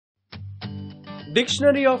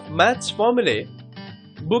Dictionary of Maths Formulae,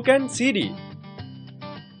 book and CD.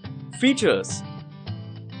 Features.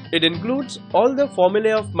 It includes all the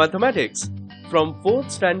formulae of mathematics from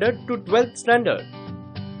 4th standard to 12th standard.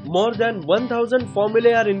 More than 1000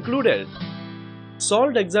 formulae are included.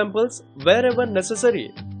 Solved examples wherever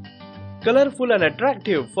necessary. Colorful and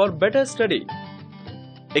attractive for better study.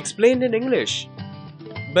 Explained in English.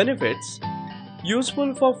 Benefits.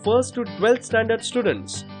 Useful for 1st to 12th standard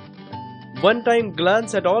students. One-time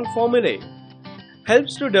glance at all formulae.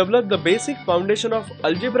 Helps to develop the basic foundation of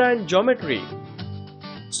algebra and geometry.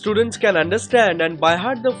 Students can understand and by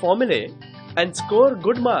heart the formulae and score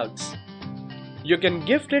good marks. You can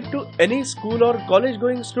gift it to any school or college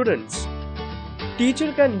going students.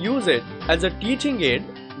 Teacher can use it as a teaching aid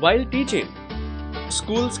while teaching.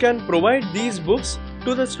 Schools can provide these books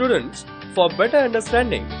to the students for better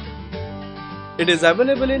understanding. It is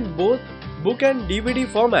available in both book and DVD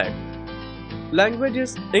format. Language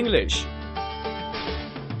is English.